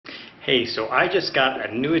Hey, so I just got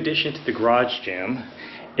a new addition to the garage gym.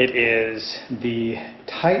 It is the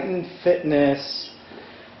Titan Fitness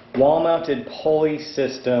wall-mounted pulley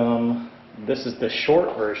system. This is the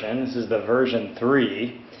short version. This is the version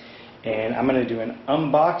 3. And I'm going to do an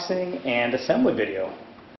unboxing and assembly video.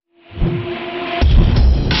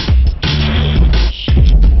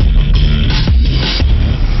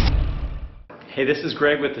 Hey, this is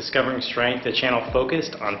Greg with Discovering Strength, a channel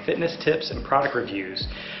focused on fitness tips and product reviews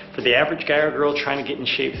for the average guy or girl trying to get in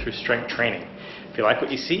shape through strength training. If you like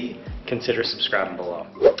what you see, consider subscribing below.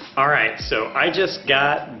 Alright, so I just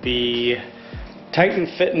got the Titan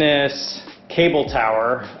Fitness cable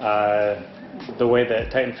tower. The way that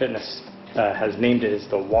Titan Fitness has named it is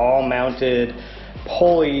the wall-mounted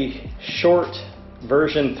pulley short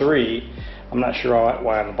version 3. I'm not sure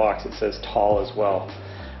why on the box it says tall as well.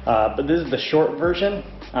 But this is the short version.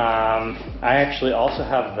 I actually also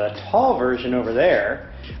have the tall version over there.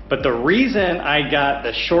 But the reason I got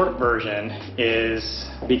the short version is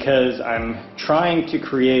because I'm trying to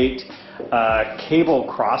create a cable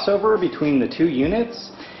crossover between the two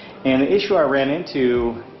units. And the issue I ran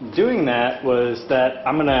into doing that was that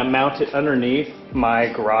I'm going to mount it underneath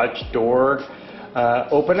my garage door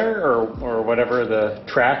opener or whatever the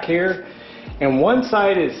track here. And one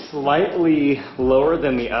side is slightly lower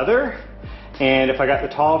than the other, and if I got the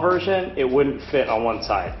tall version, it wouldn't fit on one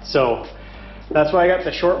side. So that's why I got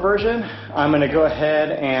the short version. I'm going to go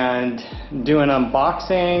ahead and do an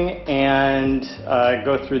unboxing and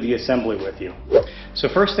go through the assembly with you. So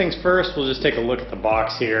first things first, we'll just take a look at the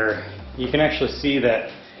box here. You can actually see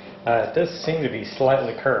that it does seem to be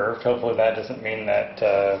slightly curved. Hopefully that doesn't mean that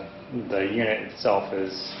the unit itself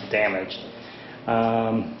is damaged.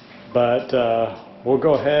 But we'll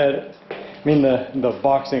go ahead. I mean, the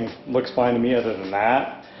boxing looks fine to me other than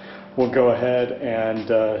that. We'll go ahead and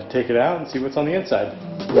take it out and see what's on the inside.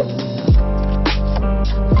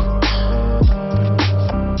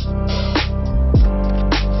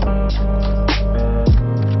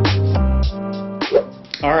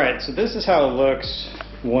 Alright, so this is how it looks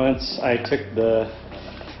once I took the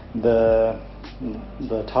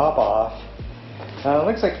top off. It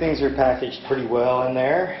looks like things are packaged pretty well in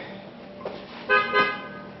there.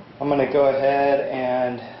 I'm going to go ahead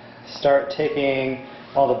and start taking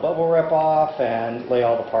all the bubble wrap off and lay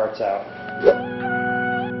all the parts out.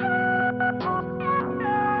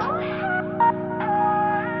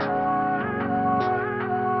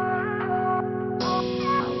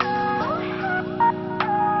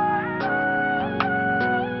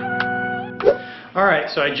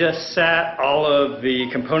 Alright, so I just sat all of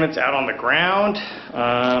the components out on the ground,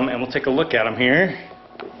 and we'll take a look at them here.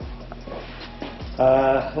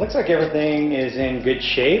 Looks like everything is in good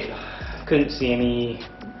shape. Couldn't see any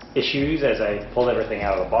issues as I pulled everything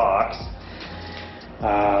out of the box.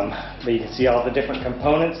 But you can see all the different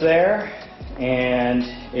components there, and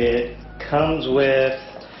it comes with,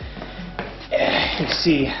 you can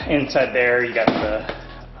see inside there you got the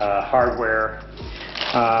hardware.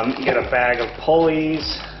 You get a bag of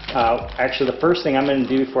pulleys. Actually, the first thing I'm going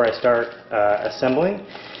to do before I start assembling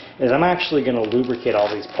is I'm actually going to lubricate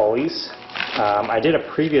all these pulleys. I did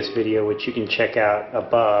a previous video which you can check out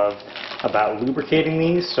above about lubricating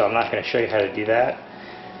these, so I'm not going to show you how to do that.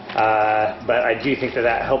 But I do think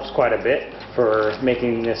that helps quite a bit for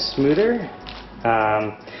making this smoother.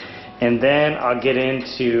 And then I'll get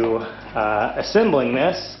into assembling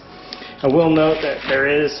this. I will note that there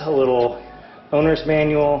is a little owner's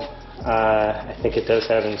manual. I think it does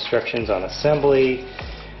have instructions on assembly,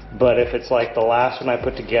 but if it's like the last one I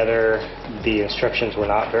put together, the instructions were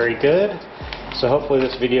not very good. So hopefully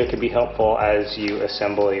this video could be helpful as you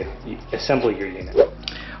assemble your unit.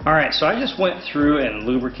 Alright, so I just went through and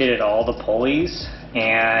lubricated all the pulleys,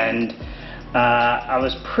 and I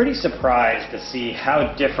was pretty surprised to see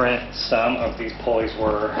how different some of these pulleys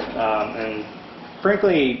were, and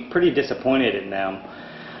frankly pretty disappointed in them.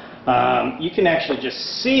 You can actually just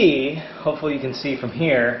see, hopefully you can see from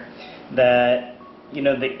here, that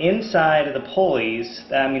the inside of the pulleys,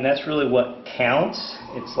 I mean, that's really what counts.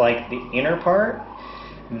 It's like the inner part.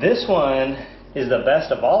 This one is the best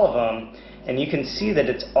of all of them, and you can see that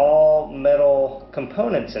it's all metal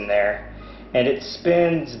components in there, and it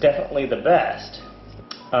spins definitely the best.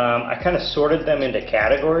 I kind of sorted them into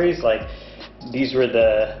categories, like these were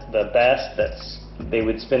the best, they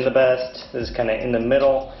would spin the best. This is kind of in the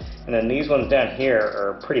middle, and then these ones down here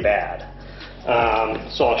are pretty bad.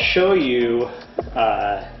 So I'll show you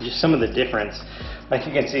just some of the difference. Like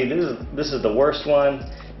you can see, this is the worst one,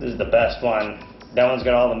 this is the best one. That one's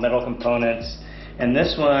got all the metal components, and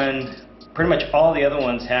this one, pretty much all the other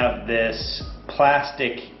ones have this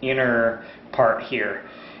plastic inner part here.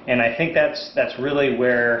 And I think that's really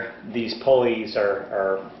where these pulleys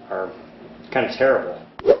are kind of terrible.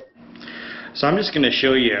 So I'm just going to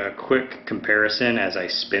show you a quick comparison as I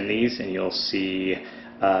spin these, and you'll see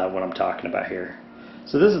what I'm talking about here.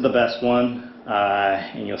 So this is the best one,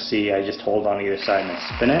 and you'll see I just hold on either side and I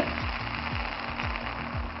spin it.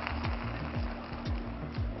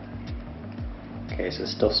 Okay, so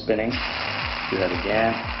it's still spinning. Do that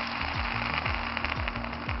again.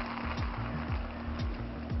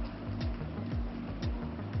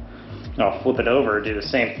 I'll flip it over, do the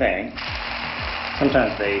same thing.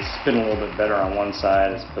 Sometimes they spin a little bit better on one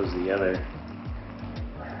side as opposed to the other.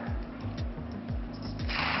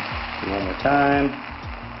 Do one more time.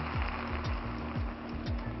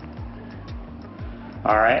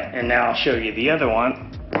 Alright, and now I'll show you the other one.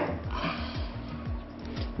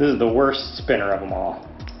 This is the worst spinner of them all.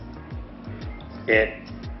 It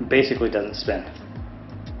basically doesn't spin.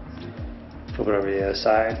 Flip it over to the other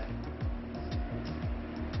side.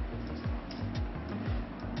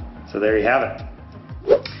 So there you have it.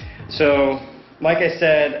 So, like I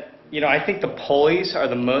said, I think the pulleys are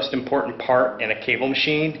the most important part in a cable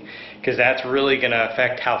machine, because that's really going to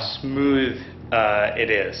affect how smooth it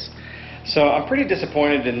is. So I'm pretty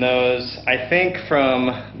disappointed in those. I think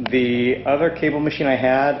from the other cable machine I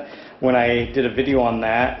had, when I did a video on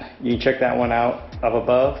that, you can check that one out up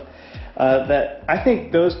above, that I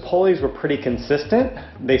think those pulleys were pretty consistent.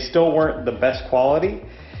 They still weren't the best quality.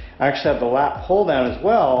 I actually have the Lat Pulldown as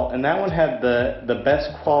well, and that one had the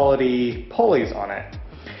best quality pulleys on it.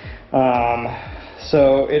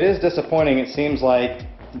 So it is disappointing. It seems like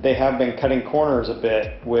they have been cutting corners a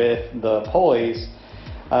bit with the pulleys,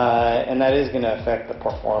 and that is going to affect the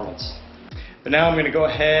performance. But now I'm going to go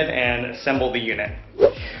ahead and assemble the unit.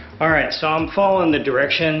 Alright, so I'm following the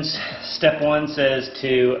directions. Step 1 says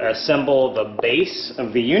to assemble the base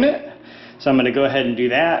of the unit. So I'm going to go ahead and do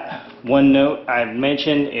that. One note I've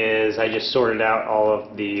mentioned is I just sorted out all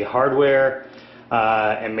of the hardware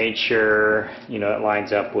and made sure it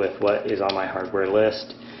lines up with what is on my hardware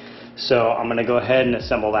list. So I'm going to go ahead and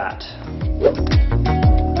assemble that.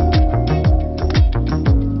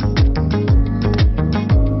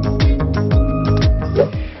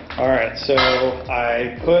 Alright, so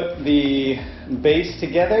I put the base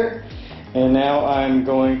together, and now I'm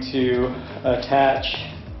going to attach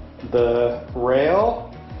the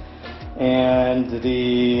rail and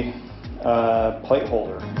the plate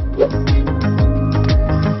holder.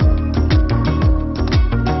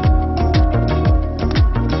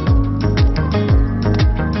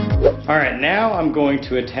 Alright, now I'm going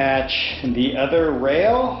to attach the other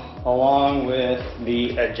rail along with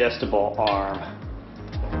the adjustable arm.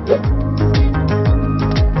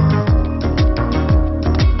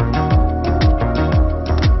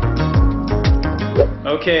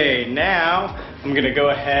 Okay, now I'm going to go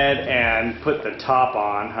ahead and put the top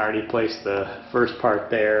on. I already placed the first part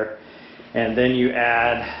there, and then you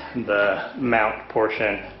add the mount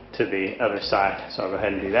portion to the other side. So I'll go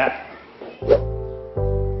ahead and do that.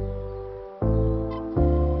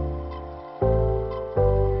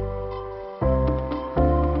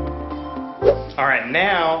 Alright,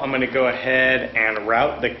 now I'm going to go ahead and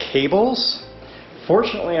route the cables.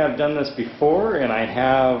 Fortunately, I've done this before, and I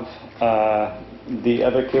have the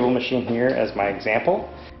other cable machine here as my example.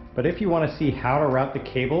 But if you want to see how to route the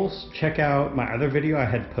cables, check out my other video I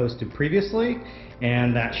had posted previously,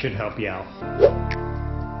 and that should help you out.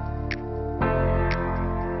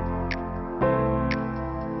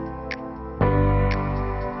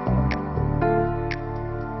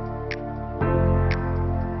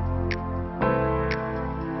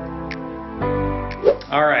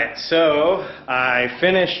 Alright, so I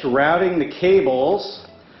finished routing the cables,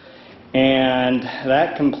 and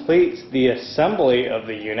that completes the assembly of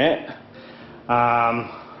the unit.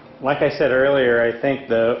 Like I said earlier, I think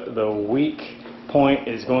the weak point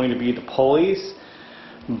is going to be the pulleys,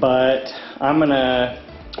 but I'm going to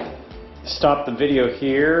stop the video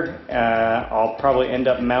here. I'll probably end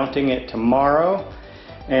up mounting it tomorrow,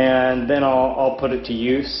 and then I'll put it to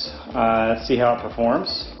use, see how it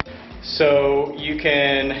performs. So you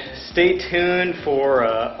can stay tuned for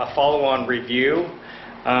a follow-on review.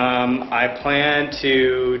 I plan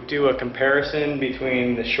to do a comparison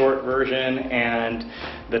between the short version and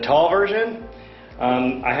the tall version.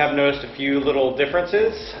 I have noticed a few little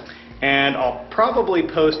differences, and I'll probably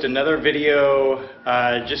post another video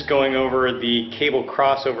just going over the cable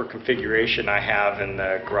crossover configuration I have in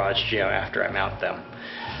the garage gym after I mount them.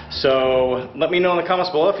 So let me know in the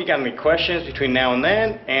comments below if you got any questions between now and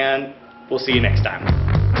then, and we'll see you next time.